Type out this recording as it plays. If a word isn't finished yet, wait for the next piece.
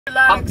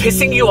I'm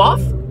pissing you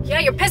off? Yeah,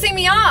 you're pissing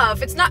me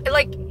off. It's not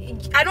like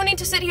I don't need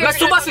to sit here. मैं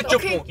सुबह से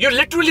चुप हूँ. You're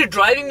literally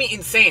driving me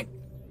insane.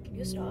 Can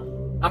you stop?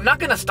 I'm not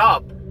gonna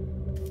stop.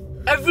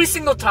 Every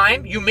single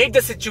time you make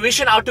the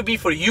situation out to be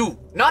for you.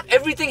 Not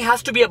everything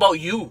has to be about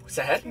you,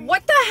 Seher.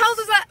 What the hell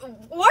does that?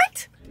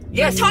 What?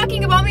 Yes. You're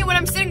talking about me when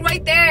I'm sitting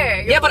right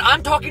there. Yeah, but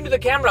I'm talking to the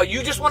camera.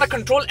 You just want to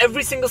control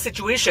every single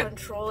situation.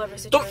 Control every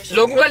situation. तुम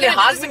लोगों का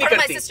लिहाज भी नहीं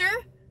करती. My sister?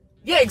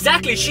 Yeah,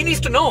 exactly. She needs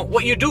to know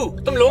what you do.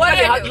 तुम लोगों का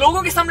लिहाज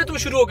लोगों के सामने तुम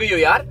शुरू हो गई हो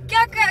यार.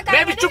 क्या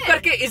मैं भी चुप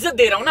करके इज्जत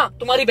दे रहा हूँ ना.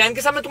 तुम्हारी बहन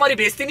के सामने तुम्हारी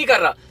बेइज्जती नहीं कर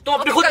रहा. तुम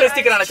अपनी खुद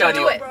बेइज्जती कराना चाह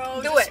रही हो.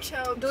 Do it.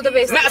 Do the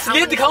basics. मैं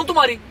असलियत दिखाऊं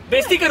तुम्हारी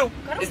बेइज्जती करूं.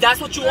 Is that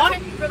what you want?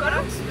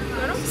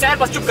 सैर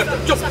बस चुप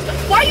कर. चुप.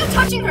 Why are you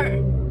touching her?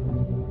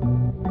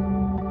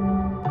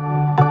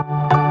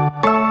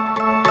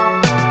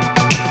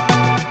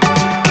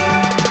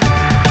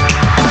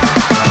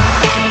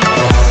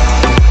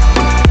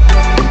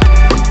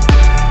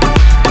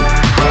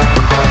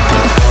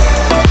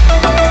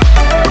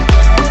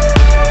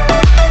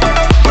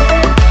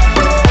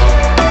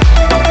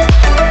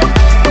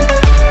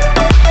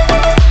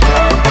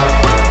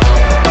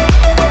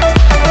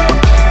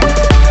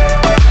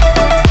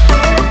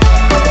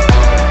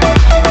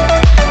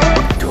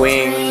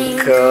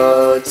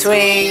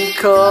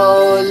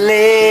 Twinkle,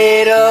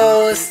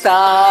 little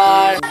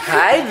star.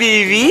 Hi,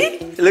 baby.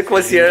 Look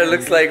what Sierra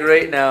looks like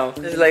right now.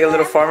 This is like a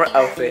little farmer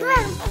outfit.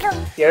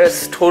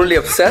 Sierra's totally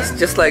obsessed,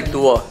 just like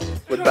Dua,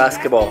 with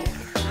basketball.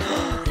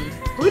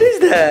 What is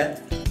that?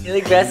 You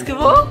like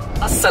basketball?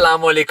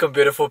 Assalamu alaikum,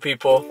 beautiful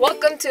people.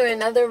 Welcome to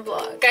another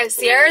vlog. Guys,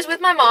 Sierra's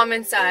with my mom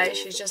inside.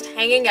 She's just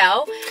hanging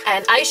out.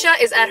 And Aisha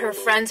is at her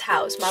friend's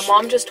house. My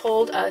mom just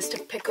told us to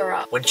pick her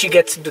up. When she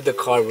gets into the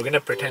car, we're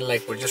gonna pretend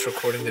like we're just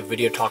recording the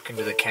video, talking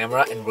to the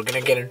camera, and we're gonna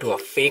get into a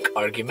fake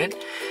argument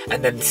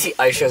and then see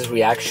Aisha's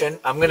reaction.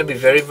 I'm gonna be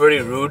very,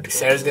 very rude.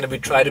 Sarah's gonna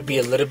try to be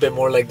a little bit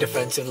more like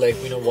defensive,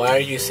 like, you know, why are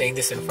you saying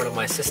this in front of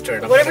my sister?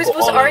 And what are we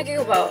supposed to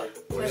argue about?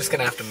 We're just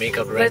gonna have to make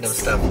up random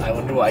stuff. I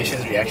wonder what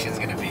Aisha's reaction is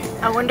gonna be.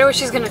 I wonder what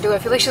she's gonna do. I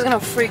feel like she's gonna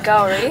freak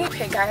out, right?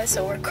 Okay guys,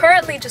 so we're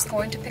currently just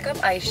going to pick up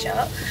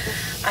Aisha.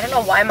 I don't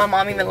know why my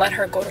mom even let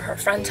her go to her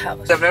friend's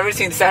house. I've never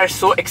seen Sarah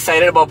so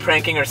excited about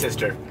pranking her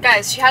sister.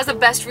 Guys, she has the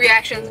best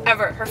reactions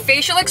ever. Her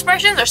facial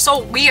expressions are so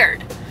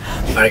weird.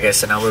 Alright guys,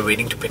 so now we're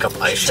waiting to pick up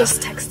Aisha. She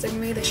just texted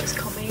me that she's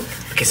coming.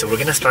 Okay, so we're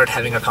gonna start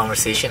having a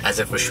conversation as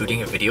if we're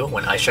shooting a video.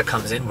 When Aisha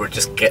comes in, we'll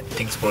just get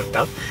things worked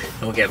out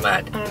and we'll get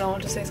mad. I don't know, I'll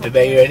just say something.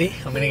 Babe, are you ready?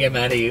 I'm gonna get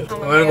mad at you. I'm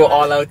gonna go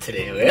all out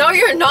today, okay? No,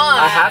 you're not.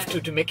 I have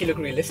to make you look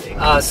realistic.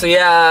 So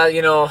yeah,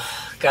 you know,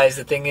 guys,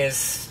 the thing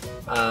is,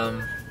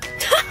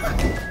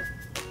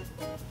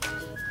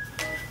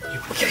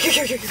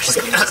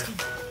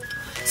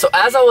 so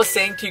as I was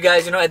saying to you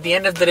guys, you know, at the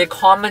end of the day,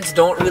 comments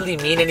don't really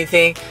mean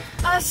anything.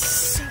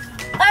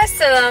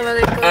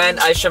 And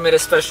Aisha made a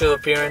special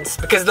appearance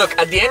because look,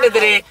 at the end of the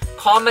day,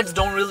 comments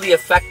don't really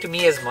affect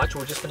me as much.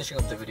 We're just finishing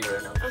up the video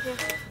right now. Okay.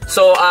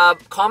 So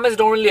comments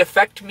don't really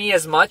affect me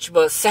as much,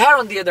 but Seher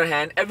on the other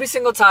hand, every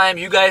single time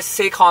you guys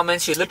say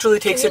comments, she literally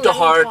takes it to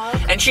heart,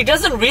 and she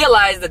doesn't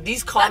realize that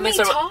these comments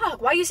let me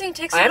talk. Why are you saying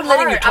takes it to I heart? am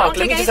letting you talk.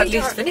 Let me just at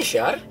least finish,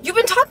 yaar. You've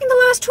been talking the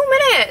last 2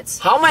 minutes.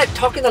 How am I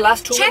talking the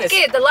last 2 minutes?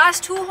 Check it. The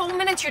last 2 whole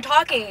minutes you're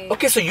talking.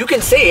 Okay, so you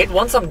can say it.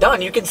 Once I'm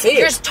done, you can say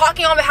You're it. just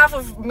talking on behalf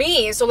of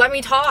me, so let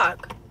me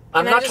talk.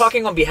 I'm not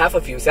talking on behalf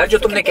of you, Seher. जो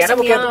तुमने कहना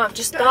वो क्या?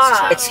 Just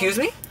stop. Excuse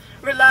me?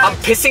 Relax. I'm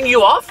pissing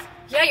you off?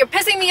 Yeah, you're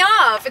pissing me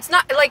off. It's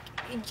not like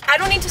I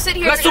don't need to sit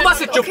here. मैं सुबह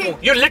से चुप हूँ.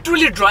 You're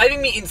literally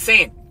driving me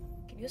insane.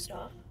 Can you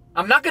stop?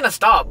 I'm not gonna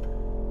stop.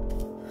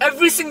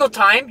 Every single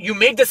time you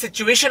make the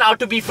situation out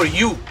to be for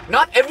you.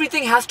 Not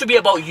everything has to be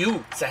about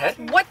you, Seher.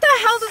 What the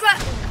hell does that?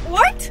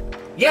 What?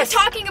 Yes.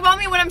 You're talking about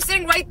me when I'm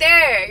sitting right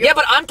there. Yeah,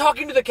 but I'm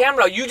talking to the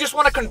camera. You just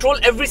want to control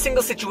every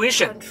single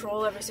situation.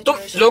 Control every तुम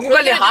situation. लोगों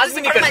का लिहाज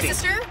भी नहीं My करती.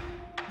 sister?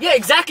 Yeah,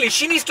 exactly.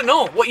 She needs to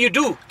know what you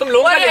do. तुम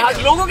लोगों का लिहाज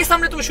लोगों के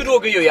सामने तुम शुरू हो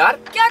गई हो यार.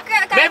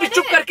 मैं भी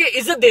चुप करके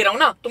इज्जत दे रहा हूँ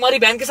ना. तुम्हारी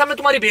बहन के सामने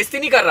तुम्हारी बेइज्जती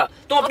नहीं कर रहा.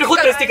 तुम अपनी खुद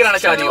बेइज्जती कराना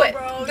चाह रही हो.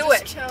 Do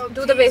it.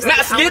 Do the basics. मैं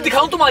असलियत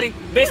दिखाऊं तुम्हारी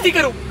बेइज्जती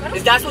करूं.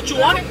 Is that what you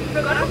want?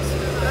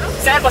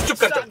 सैर बस चुप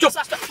कर. चुप.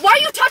 Why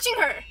are you touching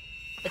her?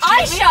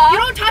 Aisha, You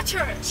don't touch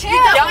her.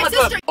 क्या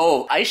मतलब?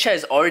 Oh, Aisha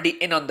is already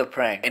in on the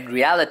prank. In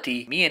reality,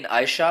 me and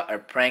Aisha are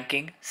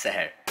pranking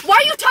Seher. Why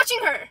are you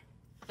touching her?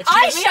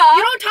 Aisha,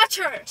 You don't touch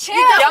her. Chill.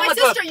 That's क्या my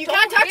मतलब? sister. You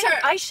can't touch her.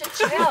 Aisha,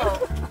 chill.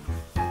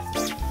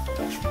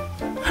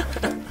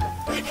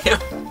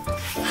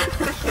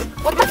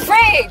 What the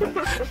freak?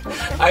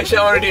 Aisha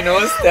already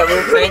knows that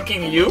we're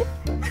pranking you.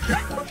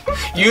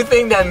 You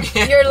think that me?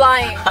 You're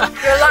lying.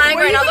 You're lying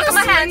Were right you now. Look at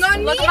gonna my hands. swing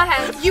on Look me? at my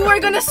hands. You were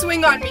gonna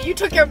swing on me. You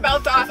took your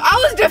belt off. I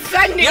was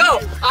defending. Yo,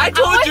 I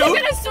told you.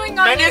 gonna swing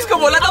on मैंने you. इसको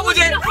बोला था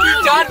मुझे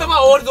 4 दफा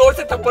और जोर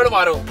से थप्पड़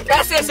मारो.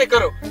 ऐसे ऐसे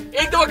करो.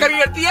 एक दफा करी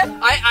करती है.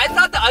 I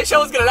thought that Aisha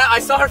was gonna lie. I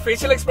saw her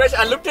facial expression.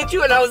 I looked at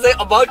you and I was like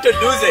about to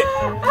lose it.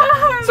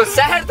 So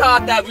Seher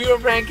thought that we were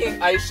pranking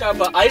Aisha,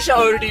 but Aisha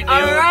already knew.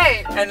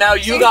 Alright. And now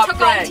you So you got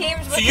took on pranked.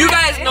 teams So with you her,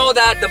 guys right? know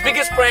that the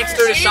biggest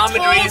prankster is She Sham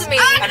told Idrees. me.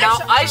 And now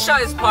Aisha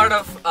is part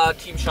of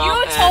Team Sham.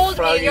 You and told me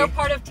Froggy. you're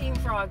part of Team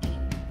Froggy.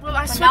 Well,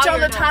 I switch all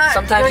the time.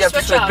 Sometimes you have to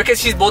switch switch up. because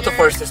she's both of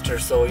her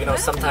sisters. So you know,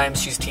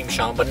 sometimes she's Team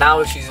Sham, but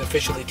now she's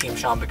officially Team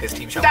Sham because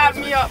Team Sham. Dab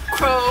me up,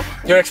 crow.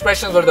 Your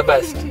expressions were the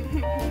best.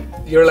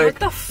 You're like, What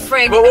the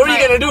frig? what were you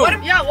gonna do?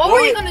 What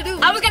were you gonna do?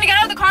 I was gonna get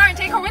out of the car and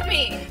take her with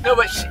me. No,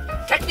 but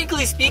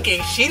technically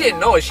speaking, she didn't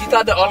know. She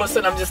thought that all of a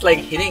sudden I'm just like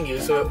hitting you.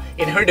 So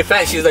in her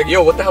defense, she's like,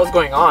 yo, what the hell's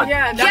going on?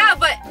 Yeah,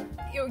 but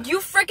you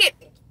freaking.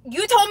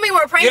 You told me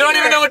we're pranking. You don't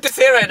even know what to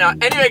say right now.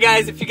 Anyway,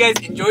 guys, if you guys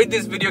enjoyed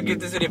this video, give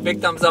this video a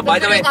big thumbs up. By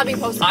the way,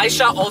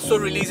 Aisha also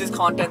releases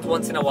content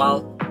once in a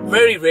while.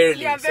 Very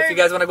rarely. So if you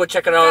guys want to go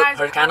check her out,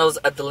 her channel's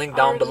at the link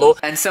down below.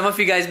 And some of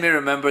you guys may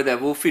remember that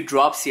Wolfie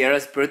dropped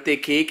Sierra's birthday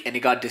cake and it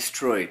got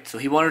destroyed. So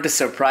he wanted to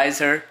surprise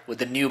her with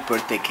a new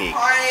birthday cake.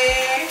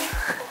 Hi.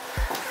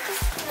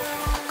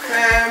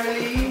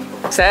 Family.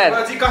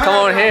 Sad. Come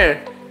over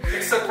here.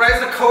 Surprise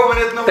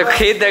the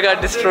cake that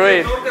got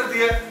destroyed.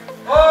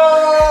 Oh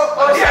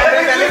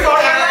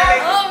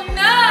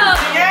no!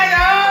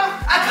 Sierra,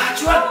 I got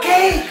you a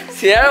cake.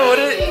 Sierra, what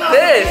is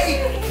this?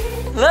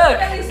 Look,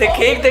 the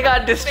cake that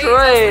got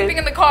destroyed. Sleeping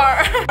in the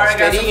car. Alright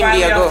guys, so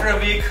finally after a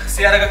week,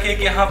 Sierra ka cake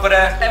yahan par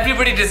hai.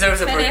 Everybody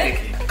deserves a birthday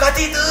cake.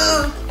 Kati tu.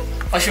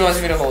 Oh, she wants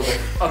me to hold it.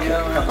 Okay.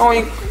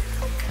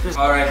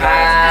 Alright guys.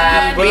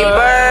 Happy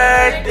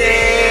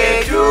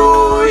birthday to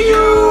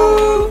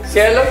you.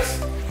 Sierra looks?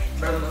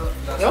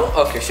 No?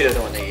 Okay, she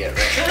doesn't want to eat yet,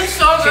 right? This is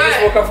so She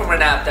just woke up from her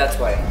nap, that's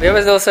why. We have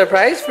a little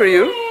surprise for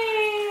you.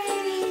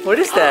 What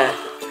is that?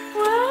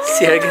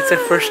 Sierra gets her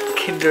first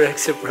Kinder Egg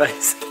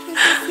surprise.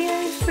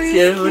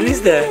 Sierra, what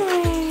is that?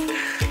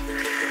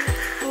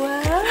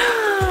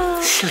 Wow.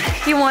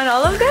 You want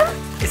all of them?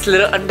 It's a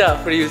little anda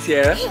for you,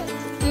 Sierra.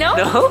 No?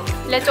 No?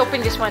 Let's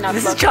open this one up.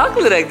 This is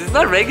chocolate eggs. This is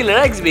not regular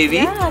eggs, baby.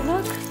 Yeah,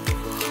 look.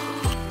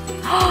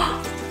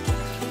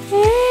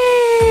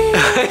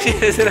 She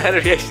doesn't have a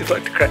reaction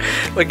about to cry.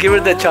 But give her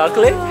the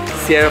chocolate.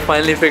 Sierra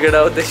finally figured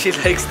out that she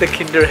likes the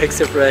Kinder Egg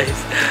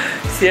surprise.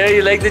 Sierra,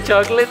 you like the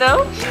chocolate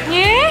now?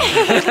 Yeah.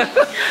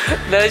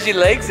 Now she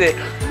likes it.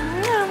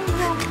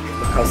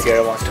 Look how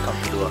Sierra wants to come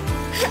to Dua.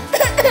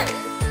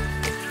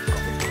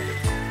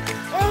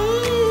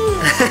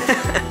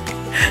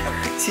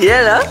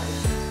 Sierra,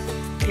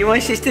 you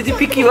want sister to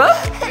pick you up?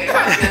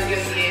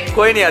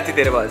 कोई नहीं आती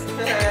तेरे पास.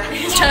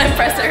 He's trying to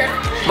impress her.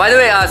 By the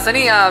way,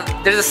 Sunny,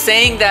 there's a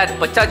saying that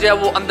बच्चा जो है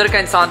वो अंदर का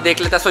इंसान देख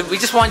लेता है. So we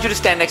just want you to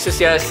stand next to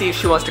Sierra, see if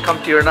she wants to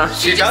come to you or not.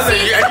 She doesn't,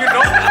 and you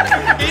know,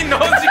 he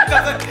knows she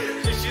doesn't.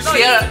 She's not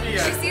Sierra.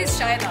 She sees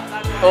Shaila.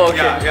 Oh,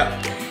 okay. Yeah.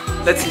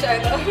 Let's see.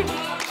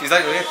 She's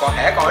like, कौन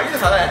है ये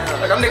सारा है?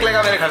 कब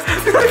निकलेगा मेरे घर से?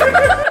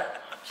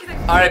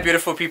 Alright,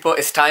 beautiful people,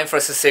 it's time for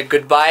us to say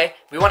goodbye.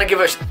 We want to give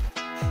a.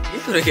 ये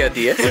तूने क्या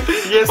दिया?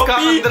 ये इसका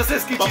अंदर से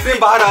इसकी चीजें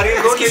बाहर आ रही हैं.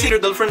 इसकी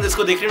गर्लफ्रेंड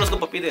इसको देख रही है, उसको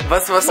पप्पी दे.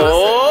 बस.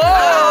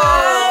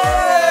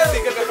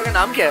 का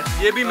नाम क्या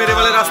है? ये भी मेरे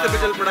वाले रास्ते पे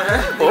चल पड़ा है.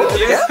 I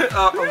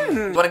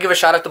want to give a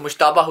shout out to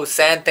Mushtaba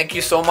Hussain. Thank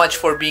you so much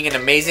for being an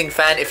amazing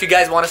fan. If you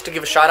guys want us to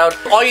give a shout out,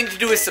 all you need to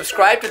do is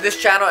subscribe to this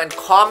channel and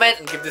comment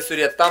and give this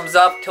video a thumbs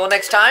up. Till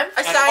next time.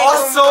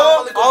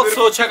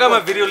 Also check out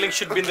my video, link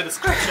should be in the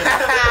description.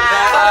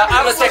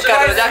 check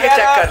कर लो, जाके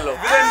check कर लो.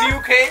 With a new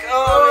cake.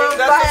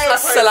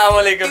 Assalamu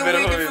alaikum,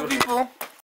 beautiful people.